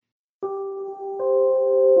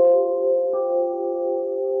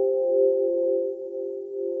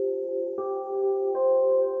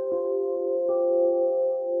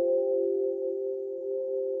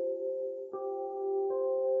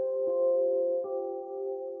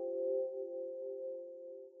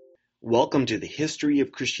Welcome to the History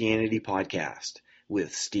of Christianity podcast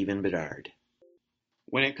with Stephen Bedard.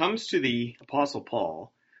 When it comes to the Apostle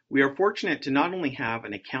Paul, we are fortunate to not only have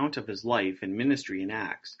an account of his life and ministry in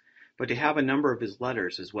Acts, but to have a number of his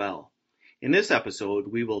letters as well. In this episode,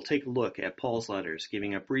 we will take a look at Paul's letters,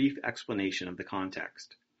 giving a brief explanation of the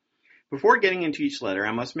context. Before getting into each letter,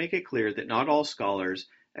 I must make it clear that not all scholars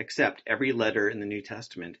accept every letter in the New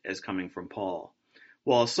Testament as coming from Paul.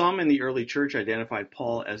 While some in the early church identified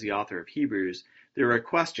Paul as the author of Hebrews, there are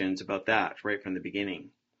questions about that right from the beginning.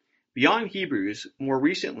 Beyond Hebrews, more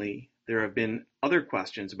recently, there have been other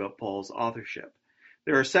questions about Paul's authorship.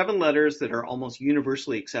 There are 7 letters that are almost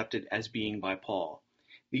universally accepted as being by Paul.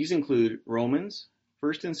 These include Romans,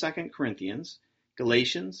 1st and 2nd Corinthians,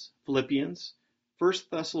 Galatians, Philippians, 1st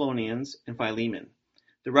Thessalonians, and Philemon.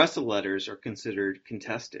 The rest of the letters are considered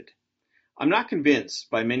contested. I'm not convinced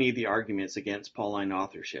by many of the arguments against Pauline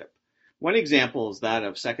authorship. One example is that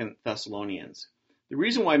of 2 Thessalonians. The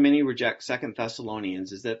reason why many reject 2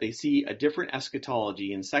 Thessalonians is that they see a different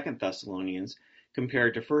eschatology in 2 Thessalonians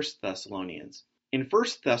compared to 1 Thessalonians. In 1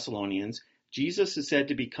 Thessalonians, Jesus is said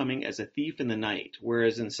to be coming as a thief in the night,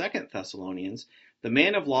 whereas in 2 Thessalonians, the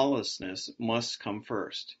man of lawlessness must come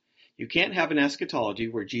first. You can't have an eschatology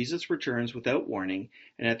where Jesus returns without warning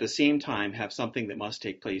and at the same time have something that must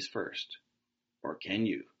take place first. Or can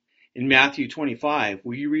you? In Matthew 25,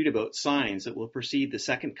 we read about signs that will precede the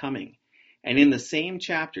second coming, and in the same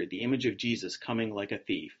chapter, the image of Jesus coming like a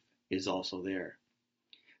thief is also there.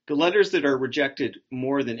 The letters that are rejected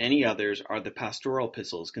more than any others are the pastoral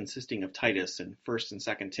epistles consisting of Titus and 1st and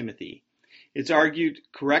 2nd Timothy. It's argued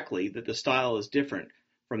correctly that the style is different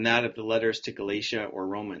from that of the letters to Galatia or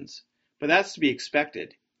Romans, but that's to be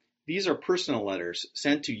expected. These are personal letters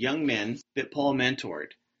sent to young men that Paul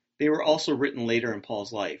mentored. They were also written later in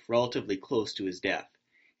Paul's life, relatively close to his death.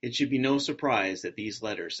 It should be no surprise that these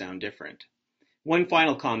letters sound different. One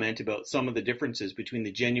final comment about some of the differences between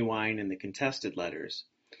the genuine and the contested letters.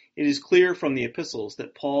 It is clear from the epistles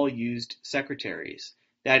that Paul used secretaries.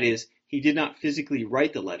 That is, he did not physically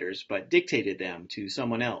write the letters, but dictated them to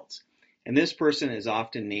someone else, and this person is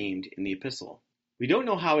often named in the epistle. We don't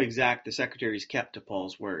know how exact the secretaries kept to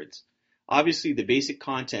Paul's words. Obviously, the basic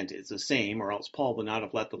content is the same, or else Paul would not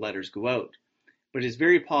have let the letters go out. But it is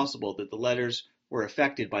very possible that the letters were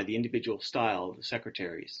affected by the individual style of the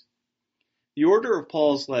secretaries. The order of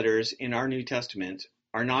Paul's letters in our New Testament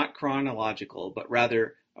are not chronological, but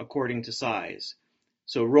rather according to size.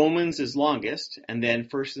 So Romans is longest, and then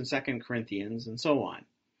 1st and 2nd Corinthians, and so on.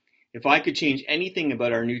 If I could change anything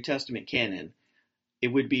about our New Testament canon,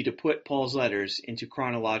 it would be to put Paul's letters into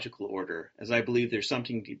chronological order, as I believe there's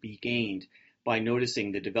something to be gained by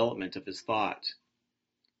noticing the development of his thought.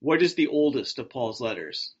 What is the oldest of Paul's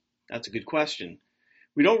letters? That's a good question.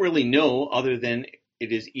 We don't really know other than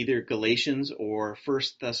it is either Galatians or 1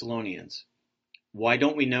 Thessalonians. Why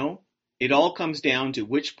don't we know? It all comes down to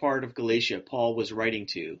which part of Galatia Paul was writing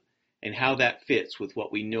to and how that fits with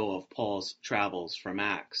what we know of Paul's travels from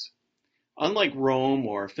Acts. Unlike Rome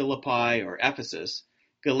or Philippi or Ephesus,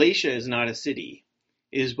 Galatia is not a city.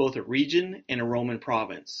 It is both a region and a Roman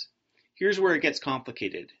province. Here's where it gets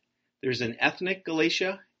complicated. There's an ethnic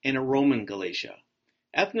Galatia and a Roman Galatia.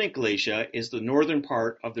 Ethnic Galatia is the northern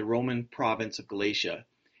part of the Roman province of Galatia,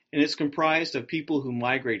 and it's comprised of people who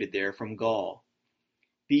migrated there from Gaul.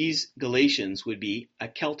 These Galatians would be a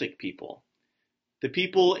Celtic people. The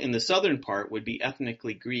people in the southern part would be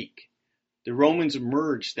ethnically Greek. The Romans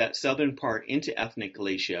merged that southern part into ethnic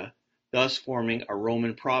Galatia, thus forming a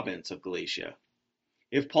Roman province of Galatia.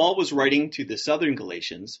 If Paul was writing to the southern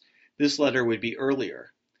Galatians, this letter would be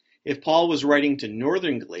earlier. If Paul was writing to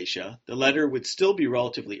northern Galatia, the letter would still be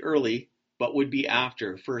relatively early, but would be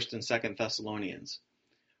after 1st and 2nd Thessalonians.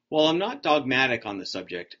 While I'm not dogmatic on the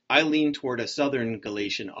subject, I lean toward a southern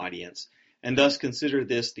Galatian audience, and thus consider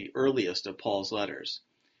this the earliest of Paul's letters.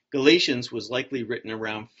 Galatians was likely written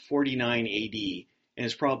around 49 AD, and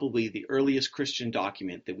is probably the earliest Christian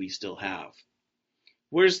document that we still have.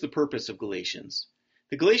 What is the purpose of Galatians?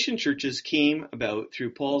 The Galatian churches came about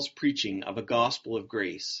through Paul's preaching of a gospel of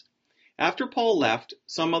grace. After Paul left,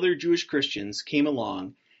 some other Jewish Christians came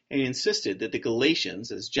along and insisted that the Galatians,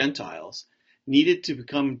 as Gentiles, needed to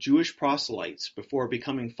become Jewish proselytes before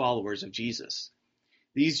becoming followers of Jesus.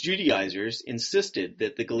 These Judaizers insisted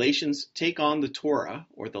that the Galatians take on the Torah,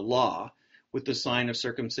 or the law, with the sign of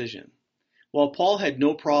circumcision. While Paul had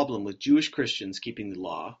no problem with Jewish Christians keeping the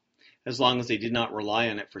law, as long as they did not rely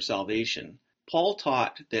on it for salvation, Paul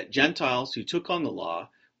taught that Gentiles who took on the law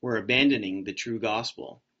were abandoning the true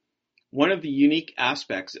gospel. One of the unique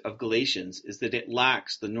aspects of Galatians is that it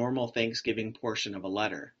lacks the normal Thanksgiving portion of a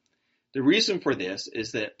letter. The reason for this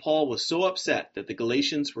is that Paul was so upset that the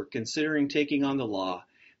Galatians were considering taking on the law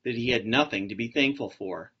that he had nothing to be thankful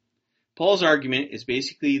for. Paul's argument is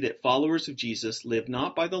basically that followers of Jesus live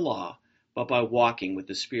not by the law, but by walking with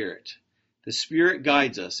the Spirit. The Spirit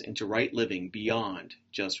guides us into right living beyond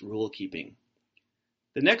just rule keeping.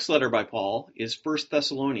 The next letter by Paul is 1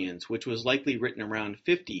 Thessalonians, which was likely written around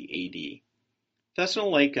 50 AD.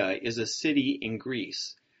 Thessalonica is a city in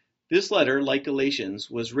Greece. This letter, like Galatians,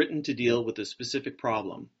 was written to deal with a specific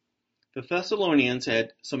problem. The Thessalonians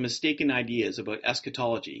had some mistaken ideas about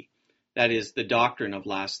eschatology, that is, the doctrine of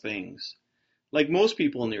last things. Like most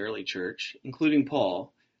people in the early church, including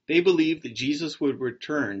Paul, they believed that Jesus would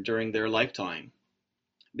return during their lifetime.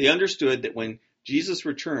 They understood that when Jesus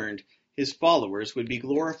returned, his followers would be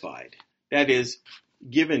glorified, that is,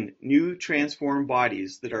 given new transformed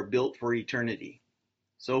bodies that are built for eternity.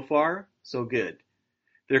 So far, so good.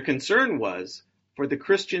 Their concern was for the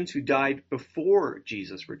Christians who died before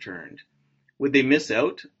Jesus returned. Would they miss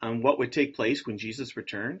out on what would take place when Jesus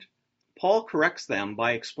returned? Paul corrects them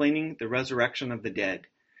by explaining the resurrection of the dead.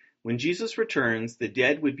 When Jesus returns, the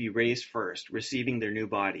dead would be raised first, receiving their new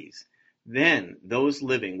bodies. Then those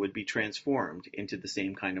living would be transformed into the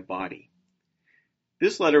same kind of body.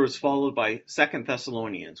 This letter was followed by 2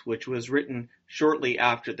 Thessalonians, which was written shortly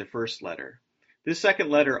after the first letter. This second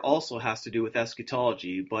letter also has to do with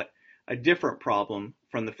eschatology, but a different problem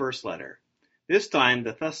from the first letter. This time,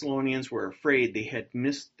 the Thessalonians were afraid they had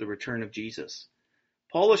missed the return of Jesus.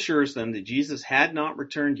 Paul assures them that Jesus had not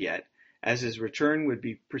returned yet, as his return would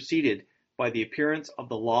be preceded by the appearance of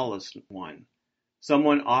the lawless one,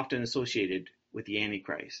 someone often associated with the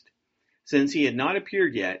Antichrist. Since he had not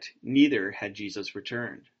appeared yet, neither had Jesus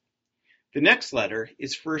returned. The next letter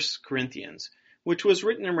is 1 Corinthians, which was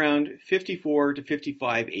written around 54 to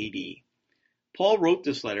 55 AD. Paul wrote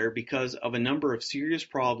this letter because of a number of serious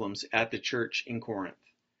problems at the church in Corinth.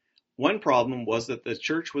 One problem was that the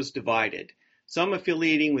church was divided, some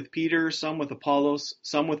affiliating with Peter, some with Apollos,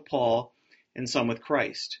 some with Paul, and some with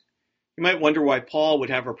Christ. You might wonder why Paul would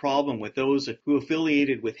have a problem with those who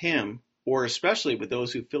affiliated with him, or especially with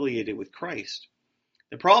those who affiliated with Christ.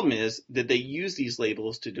 The problem is that they use these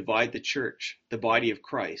labels to divide the church, the body of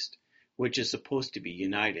Christ, which is supposed to be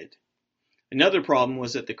united. Another problem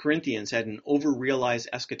was that the Corinthians had an over-realized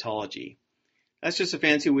eschatology. That's just a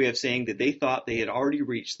fancy way of saying that they thought they had already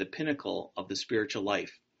reached the pinnacle of the spiritual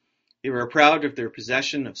life. They were proud of their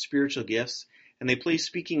possession of spiritual gifts, and they placed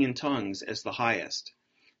speaking in tongues as the highest.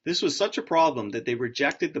 This was such a problem that they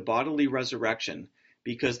rejected the bodily resurrection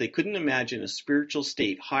because they couldn't imagine a spiritual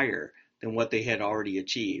state higher than what they had already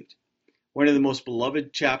achieved. One of the most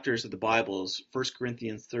beloved chapters of the Bible is 1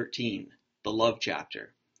 Corinthians 13, the love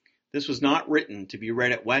chapter. This was not written to be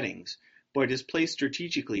read at weddings, but is placed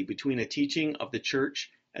strategically between a teaching of the church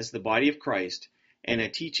as the body of Christ and a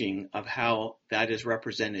teaching of how that is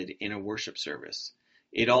represented in a worship service.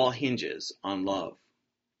 It all hinges on love.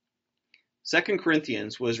 2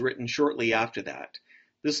 Corinthians was written shortly after that.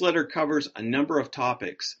 This letter covers a number of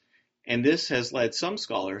topics, and this has led some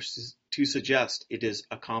scholars to suggest it is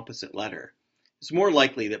a composite letter. It's more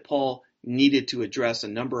likely that Paul needed to address a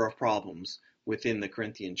number of problems within the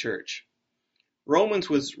Corinthian church. Romans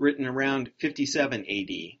was written around 57 AD.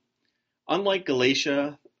 Unlike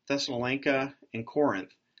Galatia, Thessalonica, and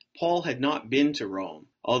Corinth, Paul had not been to Rome,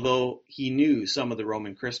 although he knew some of the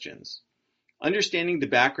Roman Christians. Understanding the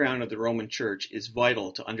background of the Roman church is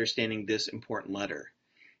vital to understanding this important letter.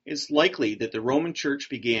 It's likely that the Roman church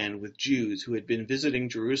began with Jews who had been visiting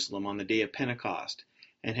Jerusalem on the day of Pentecost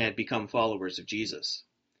and had become followers of Jesus.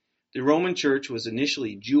 The Roman church was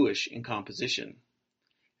initially Jewish in composition.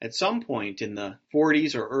 At some point in the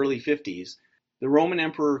 40s or early 50s, the Roman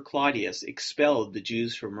Emperor Claudius expelled the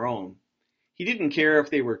Jews from Rome. He didn't care if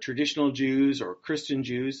they were traditional Jews or Christian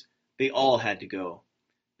Jews, they all had to go.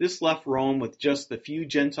 This left Rome with just the few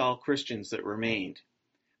Gentile Christians that remained.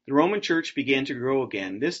 The Roman church began to grow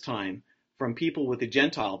again, this time from people with a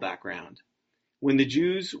Gentile background. When the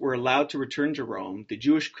Jews were allowed to return to Rome, the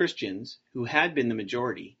Jewish Christians, who had been the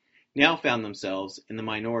majority, now found themselves in the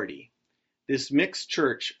minority. This mixed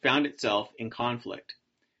church found itself in conflict.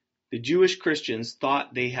 The Jewish Christians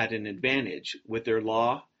thought they had an advantage with their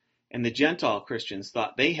law, and the Gentile Christians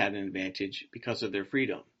thought they had an advantage because of their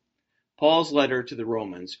freedom. Paul's letter to the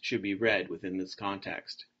Romans should be read within this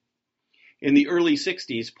context. In the early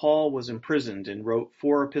 60s, Paul was imprisoned and wrote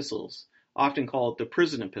 4 epistles, often called the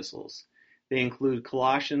prison epistles. They include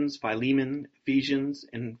Colossians, Philemon, Ephesians,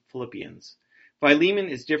 and Philippians. Philemon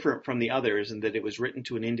is different from the others in that it was written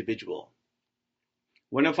to an individual.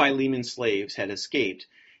 One of Philemon's slaves had escaped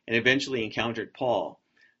and eventually encountered Paul.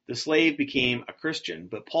 The slave became a Christian,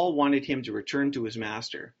 but Paul wanted him to return to his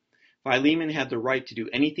master. Philemon had the right to do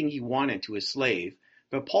anything he wanted to his slave,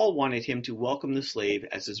 but Paul wanted him to welcome the slave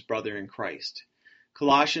as his brother in Christ.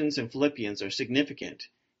 Colossians and Philippians are significant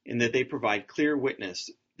in that they provide clear witness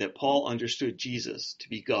that Paul understood Jesus to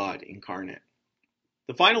be God incarnate.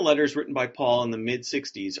 The final letters written by Paul in the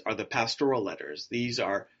mid-60s are the pastoral letters. These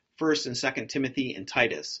are 1st and 2nd Timothy and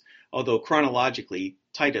Titus, although chronologically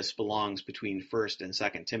Titus belongs between 1st and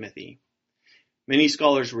 2nd Timothy. Many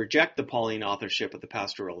scholars reject the Pauline authorship of the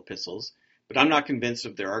pastoral epistles, but I'm not convinced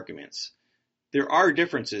of their arguments. There are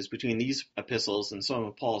differences between these epistles and some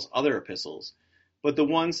of Paul's other epistles, but the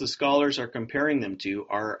ones the scholars are comparing them to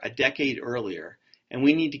are a decade earlier, and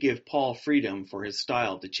we need to give Paul freedom for his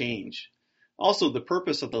style to change. Also, the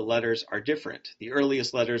purpose of the letters are different. The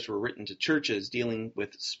earliest letters were written to churches dealing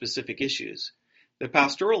with specific issues. The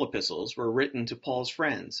pastoral epistles were written to Paul's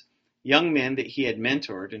friends, young men that he had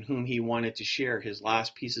mentored and whom he wanted to share his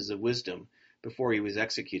last pieces of wisdom before he was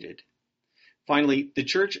executed. Finally, the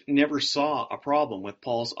church never saw a problem with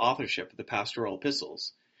Paul's authorship of the pastoral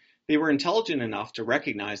epistles. They were intelligent enough to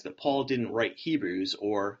recognize that Paul didn't write Hebrews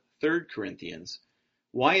or 3 Corinthians.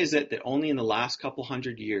 Why is it that only in the last couple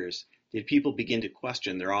hundred years did people begin to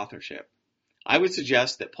question their authorship? I would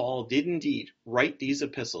suggest that Paul did indeed write these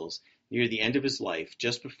epistles near the end of his life,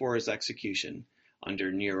 just before his execution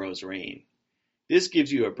under Nero's reign. This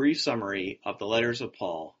gives you a brief summary of the letters of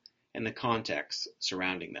Paul and the context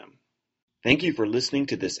surrounding them. Thank you for listening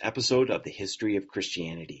to this episode of the History of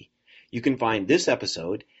Christianity. You can find this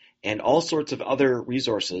episode and all sorts of other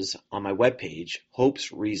resources on my webpage,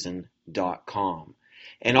 hopesreason.com,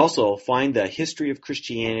 and also find the History of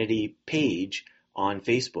Christianity page on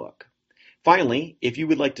Facebook. Finally, if you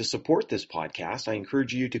would like to support this podcast, I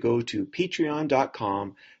encourage you to go to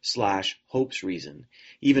patreon.com/hopesreason.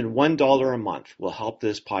 Even $1 a month will help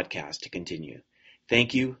this podcast to continue.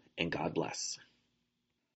 Thank you, and God bless.